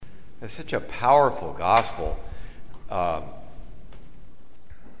It's such a powerful gospel.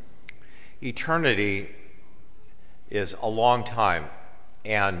 Eternity is a long time,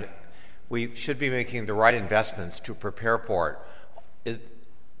 and we should be making the right investments to prepare for it.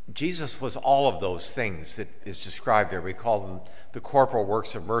 Jesus was all of those things that is described there. We call them the corporal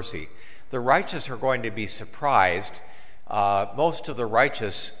works of mercy. The righteous are going to be surprised. Most of the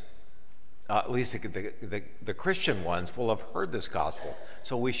righteous, at least the Christian ones, will have heard this gospel.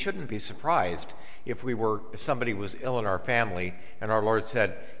 So we shouldn't be surprised if somebody was ill in our family and our Lord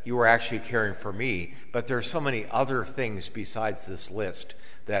said, "You were actually caring for me." But there's so many other things besides this list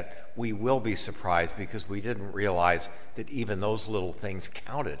that we will be surprised because we didn't realize that even those little things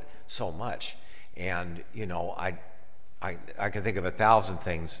counted so much. And I can think of 1,000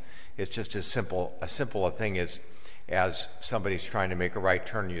 things. It's just as simple a thing as somebody's trying to make a right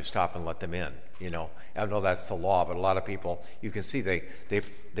turn and you stop and let them in. I know that's the law, but a lot of people, you can see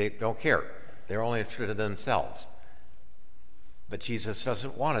they don't care. They're only interested in themselves. But Jesus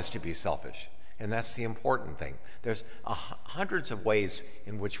doesn't want us to be selfish, and that's the important thing. There's hundreds of ways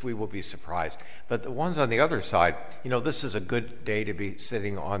in which we will be surprised. But the ones on the other side, this is a good day to be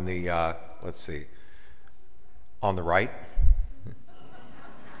sitting on the, on the right.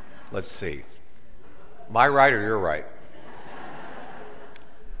 Let's see. My right or your right?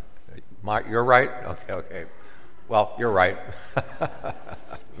 You're right? Okay. Well, you're right.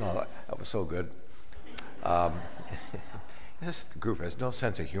 No, that was so good. This group has no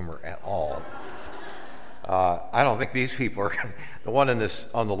sense of humor at all. I don't think these people are the one on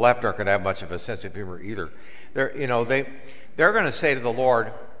the left aren't going to have much of a sense of humor either. They're going to say to the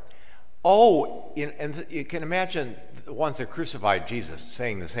Lord, and you can imagine the ones that crucified Jesus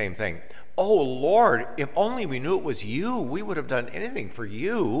saying the same thing. "Oh, Lord, if only we knew it was you, we would have done anything for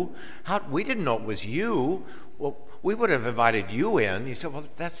you. We didn't know it was you. Well, we would have invited you in." You said, well,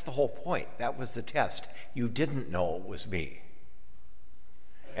 that's the whole point. That was the test. You didn't know it was me.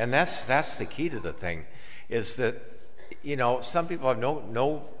 And that's the key to the thing, is that, some people have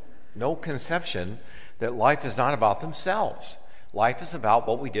no conception that life is not about themselves. Life is about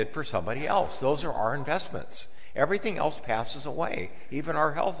what we did for somebody else. Those are our investments. Everything else passes away. Even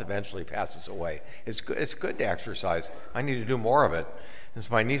our health eventually passes away. It's good to exercise. I need to do more of it.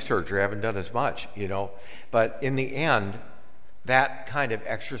 Since my knee surgery, I haven't done as much, But in the end, that kind of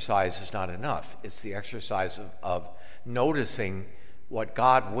exercise is not enough. It's the exercise of noticing what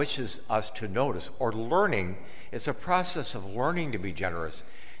God wishes us to notice, or learning. It's a process of learning to be generous.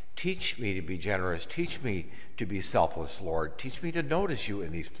 Teach me to be generous. Teach me to be selfless, Lord. Teach me to notice you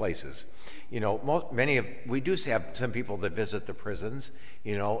in these places. We do have some people that visit the prisons,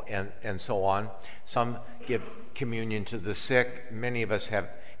 and so on. Some give communion to the sick. Many of us have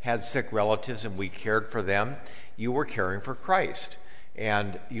had sick relatives and we cared for them. You were caring for Christ,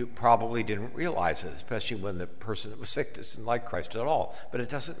 and you probably didn't realize it, especially when the person that was sick doesn't like Christ at all. But it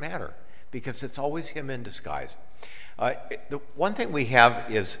doesn't matter, because it's always him in disguise. The one thing we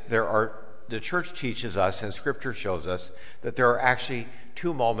have is the church teaches us, and Scripture shows us, that there are actually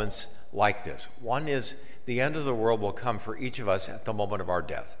two moments like this. One is the end of the world will come for each of us at the moment of our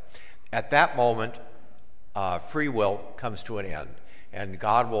death. At that moment, free will comes to an end, and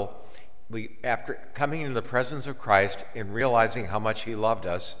God after coming into the presence of Christ and realizing how much he loved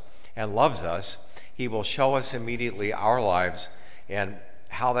us and loves us, he will show us immediately our lives. And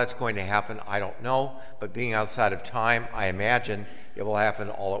how that's going to happen, I don't know, but being outside of time, I imagine it will happen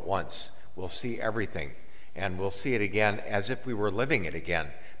all at once. We'll see everything, and we'll see it again as if we were living it again,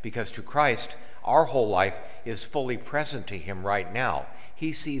 because to Christ, our whole life is fully present to him right now.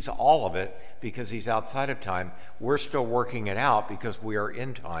 He sees all of it because he's outside of time. We're still working it out because we are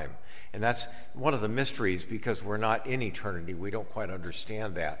in time. And that's one of the mysteries, because we're not in eternity. We don't quite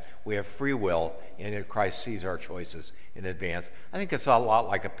understand that. We have free will, and yet Christ sees our choices in advance. I think it's a lot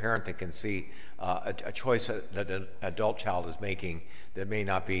like a parent that can see a choice that an adult child is making that may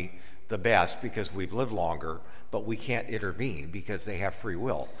not be the best because we've lived longer, but we can't intervene because they have free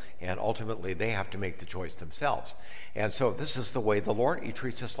will, and ultimately they have to make the choice themselves. And so this is the way the Lord, he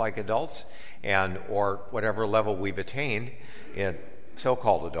treats us like adults, or whatever level we've attained in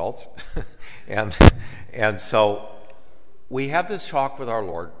so-called adults. and so we have this talk with our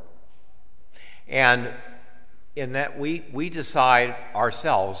Lord, and in that we decide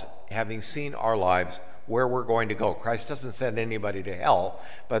ourselves, having seen our lives, where we're going to go. Christ doesn't send anybody to hell,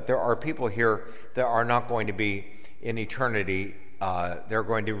 but there are people here that are not going to be in eternity. They're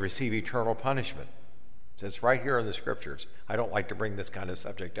going to receive eternal punishment. So it's right here in the Scriptures. I don't like to bring this kind of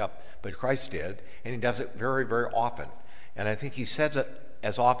subject up, but Christ did, and he does it very, very often. And I think he says it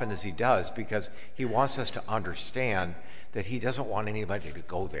as often as he does because he wants us to understand that he doesn't want anybody to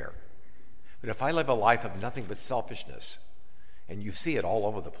go there. But if I live a life of nothing but selfishness, and you see it all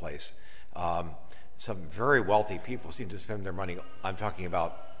over the place, some very wealthy people seem to spend their money, I'm talking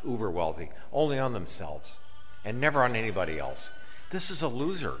about uber wealthy, only on themselves and never on anybody else. This is a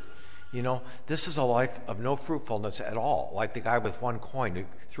loser. This is a life of no fruitfulness at all. Like the guy with one coin who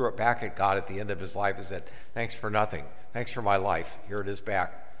threw it back at God at the end of his life and said, thanks for nothing. Thanks for my life. Here it is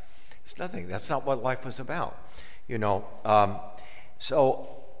back. It's nothing. That's not what life was about.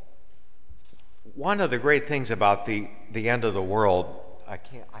 So one of the great things about the end of the world, I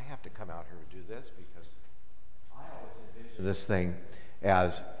have to come out here to do this because I always envision this thing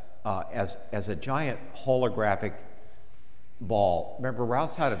as a giant holographic ball. Remember, we're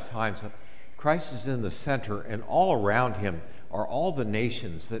outside of time, so Christ is in the center, and all around him are all the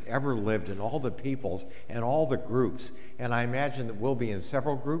nations that ever lived and all the peoples and all the groups. And I imagine that we'll be in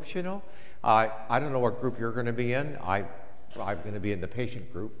several groups, I don't know what group you're going to be in. I'm going to be in the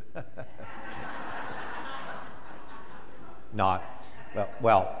patient group. Not.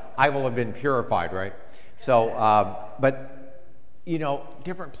 Well, I will have been purified, right? So, but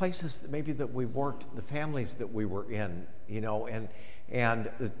different places maybe that we worked, the families that we were in, and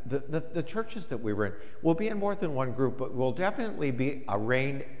the churches that we were in. We'll be in more than one group, but we'll definitely be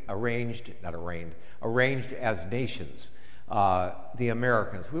arranged as nations. The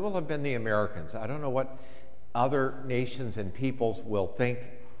Americans. We will have been the Americans. I don't know what other nations and peoples will think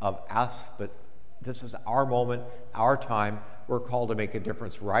of us, but this is our moment, our time. We're called to make a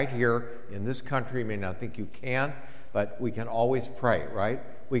difference right here in this country. You may not think you can, but we can always pray, right?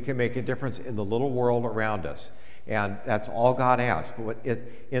 We can make a difference in the little world around us. And that's all God asks. But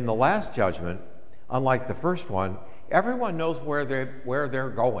in the last judgment, unlike the first one, everyone knows where they're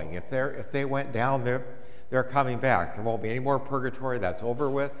going. If they went down, they're coming back. There won't be any more purgatory. That's over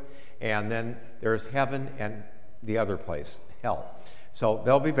with. And then there's heaven and the other place, hell. So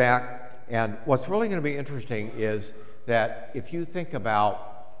they'll be back. And what's really going to be interesting is that if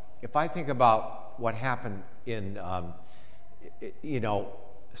I think about what happened in,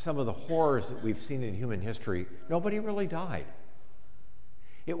 some of the horrors that we've seen in human history, nobody really died.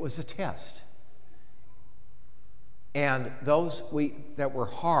 It was a test. And those that were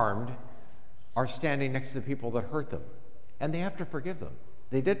harmed are standing next to the people that hurt them. And they have to forgive them.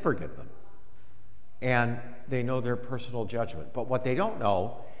 They did forgive them. And they know their personal judgment. But what they don't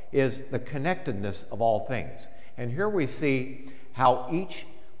know is the connectedness of all things. And here we see how each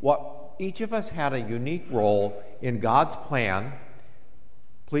of us had a unique role in God's plan,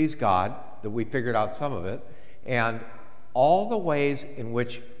 please God, that we figured out some of it, and all the ways in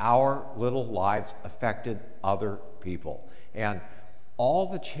which our little lives affected other people, and all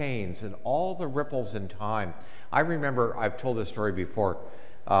the chains and all the ripples in time. I remember, I've told this story before,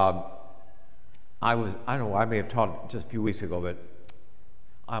 I may have taught just a few weeks ago, but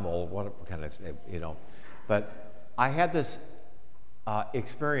I'm old, what can I say, But I had this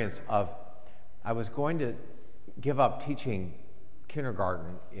experience of, I was going to give up teaching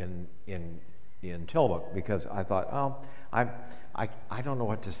kindergarten in Tillamook because I thought, I don't know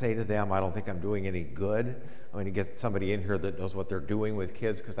what to say to them. I don't think I'm doing any good. I'm going to get somebody in here that knows what they're doing with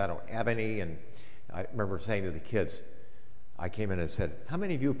kids because I don't have any. And I remember saying to the kids, I came in and said, how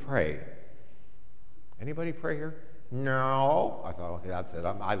many of you pray? Anybody pray here? No. I thought, okay, that's it.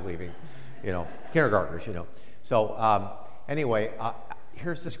 I'm leaving. Kindergartners, So anyway,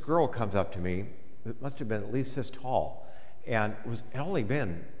 here's this girl comes up to me. It must have been at least this tall. And it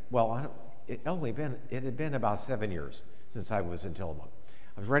had been about 7 years since I was in Tillamook.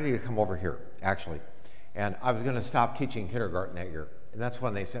 I was ready to come over here, actually. And I was going to stop teaching kindergarten that year. And that's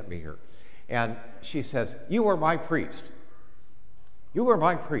when they sent me here. And she says, you were my priest. You were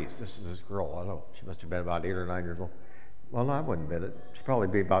my priest. This is this girl. I don't know. She must have been about 8 or 9 years old. Well, no, I wouldn't have been it. She'd probably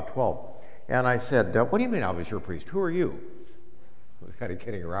be about 12. And I said, what do you mean I was your priest? Who are you? I was kind of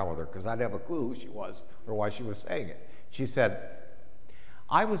kidding around with her because I didn't have a clue who she was or why she was saying it. She said,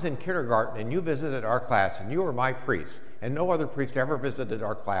 I was in kindergarten and you visited our class and you were my priest. And no other priest ever visited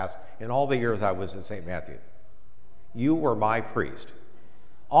our class in all the years I was at St. Matthew. You were my priest.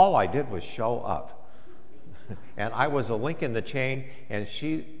 All I did was show up. And I was a link in the chain, and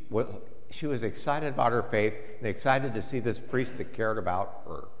she was excited about her faith and excited to see this priest that cared about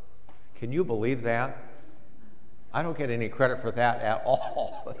her. Can you believe that? I don't get any credit for that at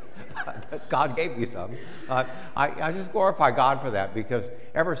all. God gave me some. I just glorify God for that because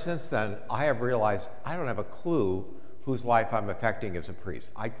ever since then, I have realized I don't have a clue whose life I'm affecting as a priest.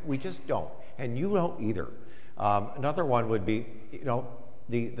 We just don't, and you don't either. Another one would be,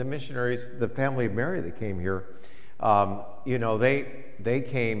 the missionaries, the family of Mary that came here, they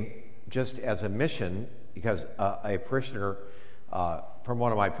came just as a mission because a parishioner from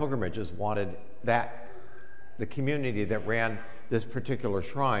one of my pilgrimages wanted the community that ran this particular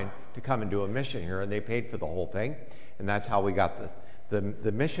shrine to come and do a mission here, and they paid for the whole thing, and that's how we got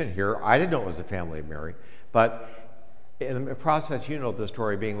the mission here. I didn't know it was the family of Mary, but in the process, you know the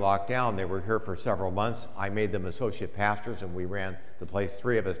story, being locked down, they were here for several months. I made them associate pastors, and we ran the place,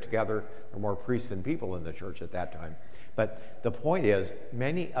 3 of us together. There were more priests than people in the church at that time. But the point is,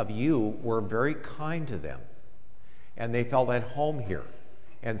 many of you were very kind to them, and they felt at home here.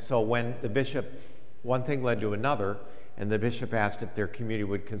 And so when the bishop, one thing led to another, and the bishop asked if their community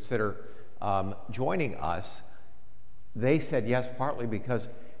would consider joining us, they said yes, partly because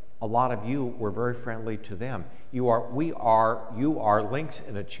a lot of you were very friendly to them. You are links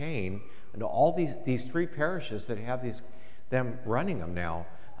in a chain, and all these 3 parishes that have them running them now.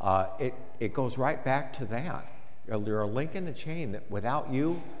 It goes right back to that. You're a link in a chain that without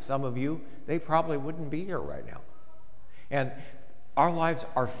you, some of you, they probably wouldn't be here right now. And our lives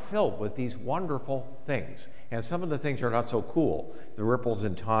are filled with these wonderful things. And some of the things are not so cool. The ripples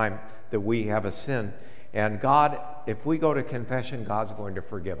in time that we have a sin. And God, if we go to confession, God's going to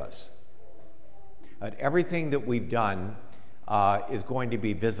forgive us. And everything that we've done is going to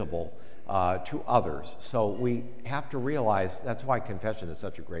be visible to others. So we have to realize that's why confession is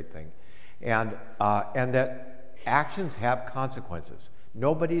such a great thing. And that actions have consequences.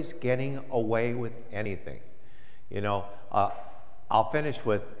 Nobody's getting away with anything. You know, I'll finish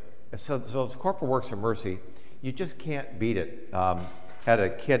with, so it's corporal works of mercy. You just can't beat it. Had a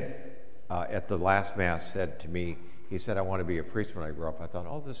kid at the last Mass said to me, he said, I want to be a priest when I grow up. I thought,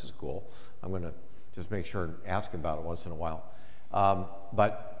 oh, this is cool. I'm going to just make sure and ask him about it once in a while.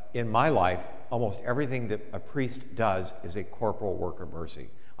 But in my life, almost everything that a priest does is a corporal work of mercy.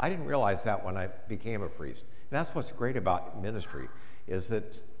 I didn't realize that when I became a priest. And that's what's great about ministry, is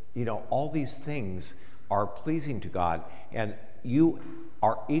that, you know, all these things are pleasing to God, and you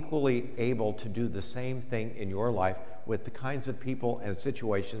are equally able to do the same thing in your life with the kinds of people and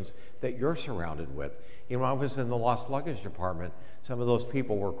situations that you're surrounded with. You know, when I was in the lost luggage department, some of those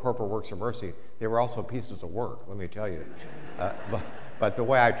people were corporal works of mercy. They were also pieces of work, let me tell you. But the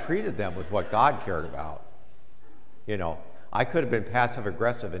way I treated them was what God cared about. You know, I could have been passive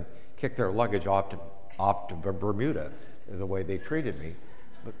aggressive and kicked their luggage off to Bermuda, the way they treated me,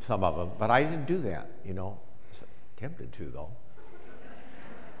 some of them. But I didn't do that, you know. Tempted to, though.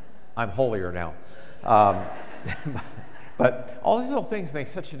 I'm holier now. But all these little things make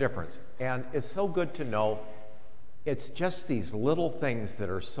such a difference. And it's so good to know it's just these little things that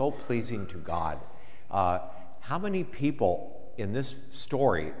are so pleasing to God. How many people in this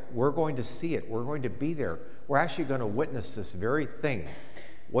story, we're going to see it, we're going to be there, we're actually going to witness this very thing.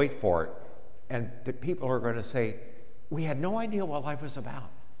 Wait for it. And the people are going to say, we had no idea what life was about.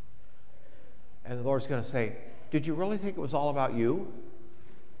 And the Lord's going to say, did you really think it was all about you?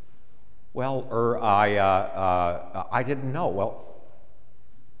 Well, I didn't know. Well,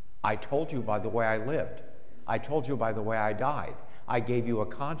 I told you by the way I lived. I told you by the way I died. I gave you a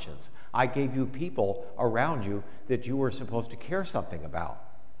conscience. I gave you people around you that you were supposed to care something about.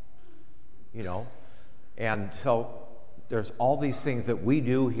 You know? And so there's all these things that we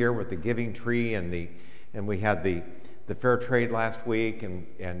do here with the giving tree, and we had the fair trade last week,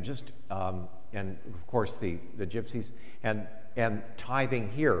 and just and of course the gypsies and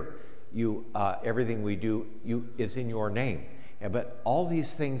tithing here. Everything we do is in your name. But all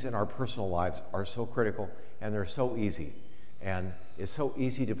these things in our personal lives are so critical, and they're so easy. And it's so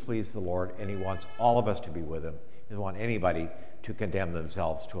easy to please the Lord, and he wants all of us to be with him. He doesn't want anybody to condemn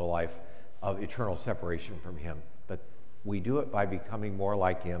themselves to a life of eternal separation from him. But we do it by becoming more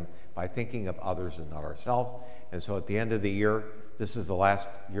like him, by thinking of others and not ourselves. And so at the end of the year, this is the last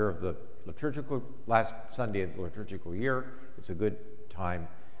year of the last Sunday of the liturgical year. It's a good time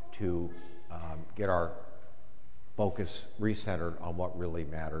to get our focus recentered on what really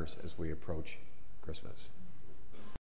matters as we approach Christmas.